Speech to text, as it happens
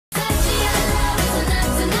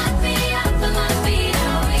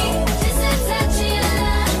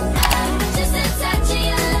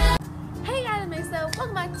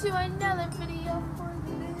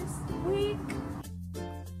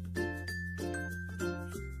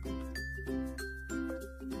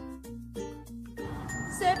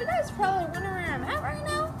So if you guys probably wondering where I'm at right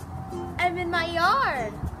now, I'm in my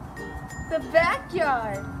yard. The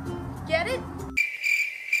backyard. Get it?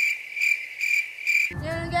 You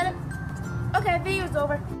don't get it? Okay, video's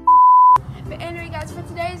over. But anyway guys, for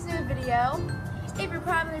today's new video, if you're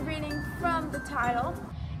probably reading from the title,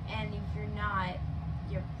 and if you're not,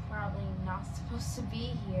 you're probably not supposed to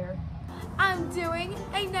be here, I'm doing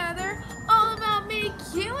another All About Me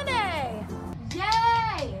Q&A!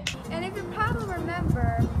 Yay! And if you probably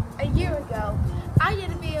remember, a year ago, I did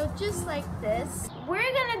a video just like this. We're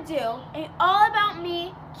gonna do an All About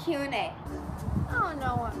Me Q&A. I don't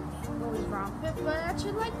know what was wrong with it, but I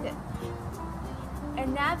actually liked it.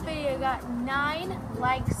 And that video got 9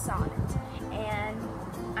 likes on it. And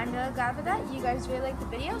I'm really glad for that. You guys really liked the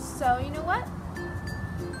video, so you know what?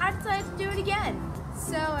 I decided to do it again.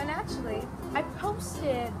 So, and actually, I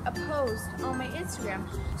posted a post on my Instagram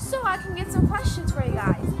so I can get some questions for you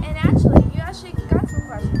guys. And actually, you actually got some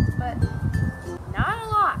questions, but not a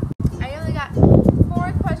lot. I only got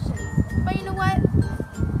 4 questions. But you know what?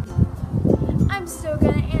 I'm still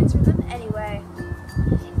gonna answer them anyway.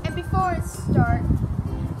 And before I start,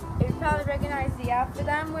 you probably recognize the outfit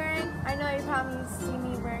that I'm wearing. I know you probably see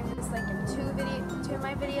me wearing this like in two of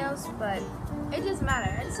my videos, but it doesn't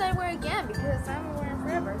matter. I decided to wear it again because I haven't worn it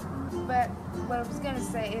forever. But what I was gonna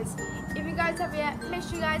say is, if you guys haven't yet, make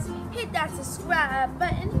sure you guys hit that subscribe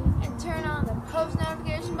button and turn on the post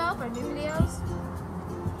notification bell for new videos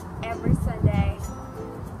every Sunday.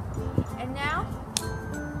 And now,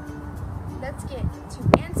 let's get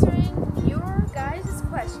to answering your guys'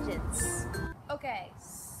 questions. Okay,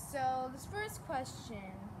 so this first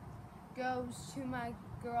question goes to my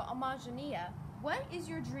girl Amajania. What is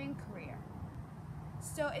your dream career?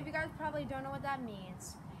 So if you guys probably don't know what that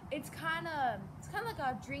means, it's kind of like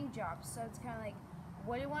a dream job. So it's kind of like,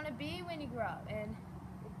 what do you want to be when you grow up? And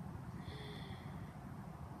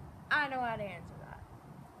I know how to answer that.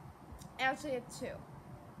 I actually have 2.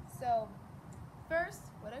 So first,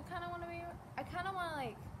 what I kind of want to be, I kind of want to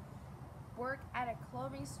like work at a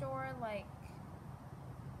clothing store, like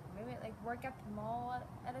maybe like work at the mall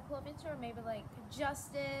at a clothing store, maybe like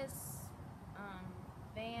Justice,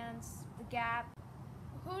 Vans, The Gap,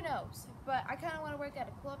 who knows, but I kind of want to work at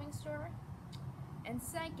a clothing store. And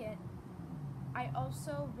second, I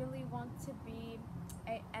also really want to be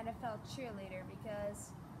an NFL cheerleader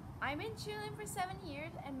because I'm in cheerleading for 7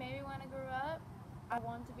 years, and maybe when I grow up, I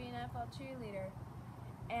want to be an NFL cheerleader.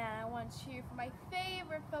 And I want to cheer for my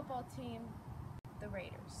favorite football team, the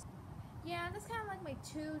Raiders. Yeah, that's kind of like my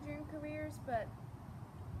 2 dream careers, but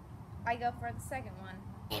I go for the second one.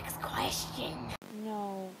 Next question.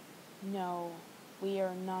 No, we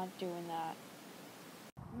are not doing that.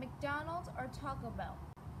 McDonald's or Taco Bell?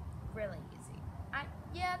 Really easy.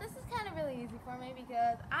 Yeah, this is kind of really easy for me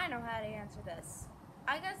because I know how to answer this.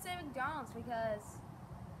 I gotta say McDonald's because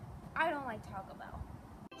I don't like Taco Bell.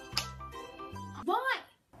 Why?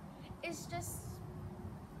 It's just,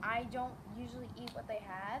 I don't usually eat what they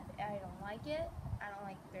have. I don't like it. I don't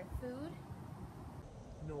like their food.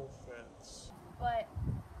 No offense. But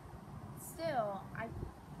still,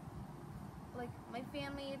 like my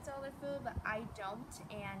family eats all their food, but I don't,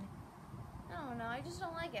 and I don't know, I just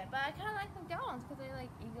don't like it. But I kind of like McDonald's because they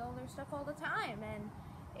like eat all their stuff all the time, and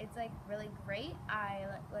it's like really great. I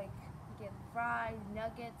like get fries,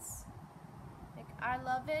 nuggets. Like I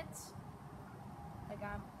love it. Like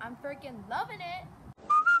I'm freaking loving it.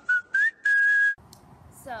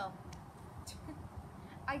 So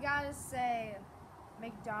I gotta say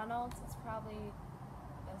McDonald's is probably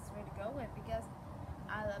the best way to go with because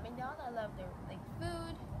I love McDonald's. I love their like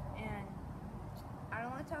food, and I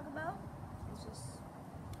don't like Taco Bell.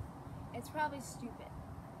 It's probably stupid.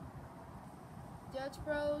 Dutch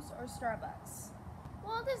Bros or Starbucks?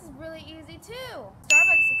 Well, this is really easy too.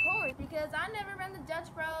 Starbucks, of course, because I never been to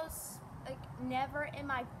Dutch Bros, like never in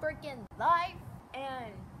my freaking life,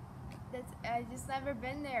 and I just never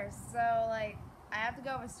been there. So like I have to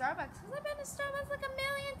go with Starbucks because I've been to Starbucks like a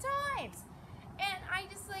million times, and I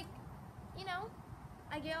just like, you know,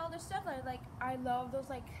 I get all their stuff. I love those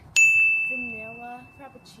like vanilla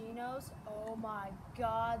frappuccinos. Oh my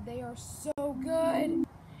god, they are so good.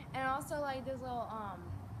 And also like those little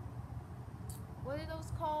what are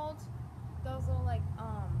those called? Those little like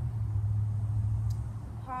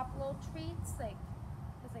pop little treats, like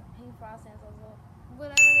it's like pink frosting, those little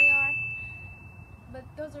whatever they are. But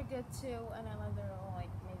those are good too, and I love their little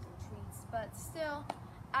like amazing treats. But still,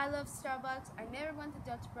 I love Starbucks. I never went to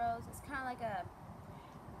Dutch Bros. It's kind of like a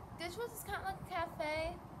Dutch Bros is kind of like a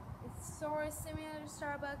cafe. It's sort of similar to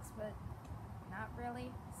Starbucks, but not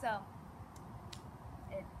really. So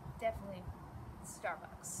it definitely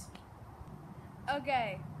Starbucks.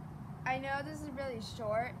 Okay, I know this is really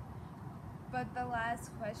short, but the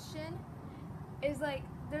last question is like,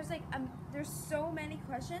 there's so many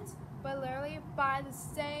questions, but literally by the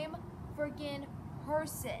same freaking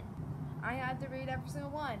person. I have to read every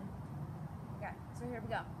single one. Okay, so here we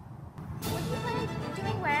go. What do you plan on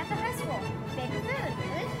doing right after high school? Favorite food,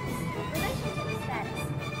 relationship status,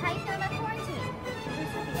 how you feel about quarantine,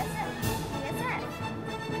 who's your BSF,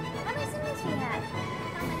 how many siblings do you have,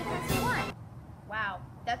 how many cars do you want? Wow,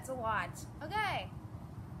 that's a lot. Okay,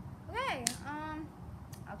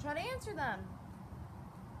 I'll try to answer them.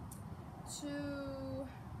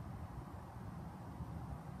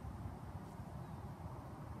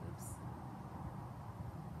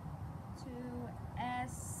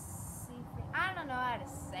 I don't know how to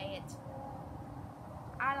say it.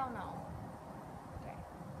 I don't know. Okay.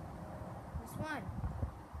 This one.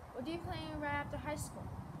 What do you plan right after high school?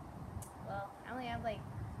 Well, I only have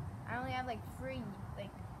like 3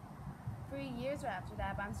 years right after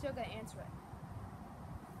that, but I'm still gonna answer it.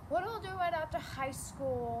 What I'll do right after high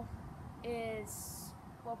school is,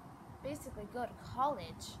 well, basically go to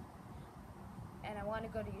college. And I want to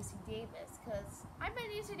go to UC Davis because I've been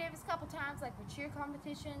to UC Davis a couple times, like for cheer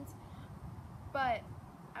competitions, but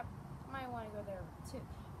I might want to go there too.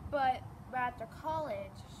 But right after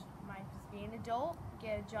college, I might just be an adult,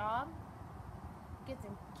 get a job, get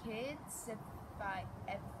some kids if I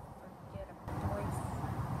ever get a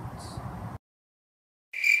boyfriend.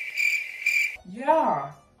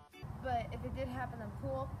 Yeah. But if it did happen, I'm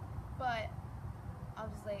cool. But I'll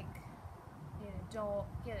just like be an adult,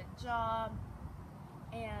 get a job,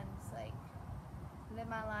 and just like live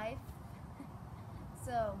my life.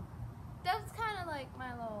 So that's kind of like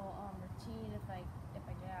my little routine if I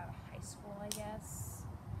get out of high school, I guess.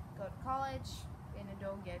 Go to college, be an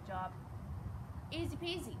adult, get a job. Easy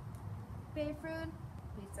peasy. Favorite food,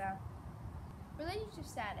 pizza. Relationship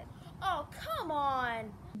status. Oh, come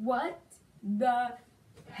on! What the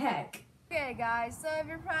heck? Okay guys, so if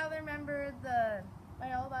you probably remember the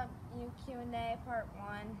All About You Q&A part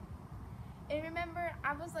 1. And remember,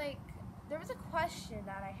 there was a question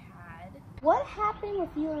that I had. What happened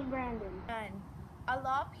with you and Brandon? And a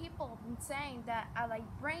lot of people have been saying that I like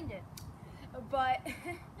Brandon. But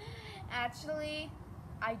actually,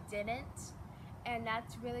 I didn't. And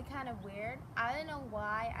that's really kind of weird. I don't know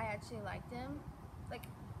why I actually liked him.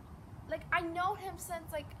 Like I know him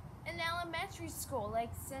since like in elementary school,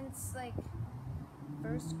 like since like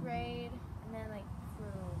 1st grade, and then like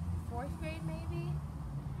through 4th grade maybe,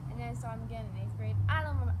 and then I saw him again in 8th grade. I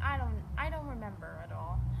don't remember at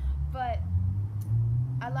all, but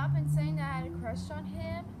a lot have been saying that I had a crush on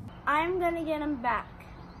him. I'm gonna get him back.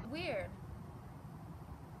 Weird.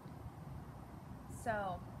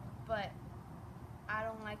 So, but I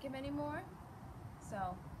don't like him anymore.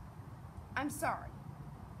 So, I'm sorry.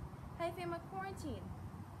 How do you feel about quarantine?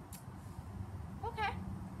 Okay,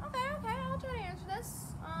 I'll try to answer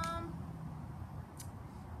this.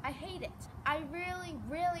 I hate it. I really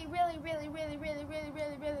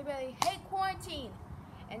hate quarantine.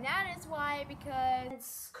 And that is why,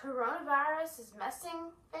 because coronavirus is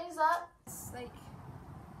messing things up. It's like,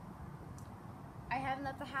 I haven't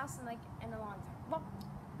left the house in a long time. Well,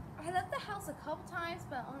 I left the house a couple times,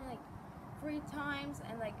 but only like 3 times,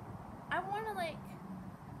 and like, I want to like,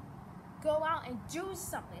 go out and do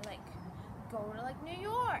something, like go to like New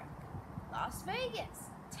York, Las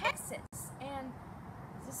Vegas, Texas, and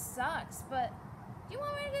it just sucks. But do you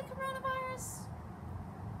want me to get coronavirus?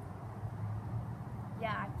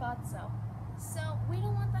 Yeah, I thought so. So we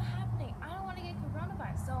don't want that happening. I don't want to get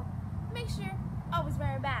coronavirus. So make sure always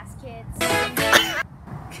wear a mask, kids.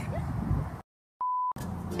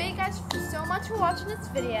 Thank you guys so much for watching this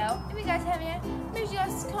video. If you guys have any, make sure you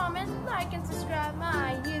guys comment, like, and subscribe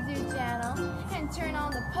my YouTube channel, and turn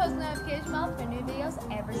on the post notification bell for new videos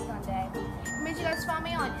every Sunday. Make sure you guys follow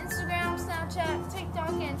me on Instagram, Snapchat, TikTok,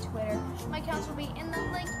 and Twitter. My accounts will be in the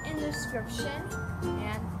link in the description.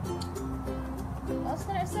 And what else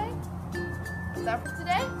can I say? That's all for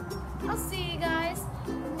today. I'll see you guys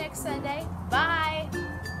next Sunday. Bye.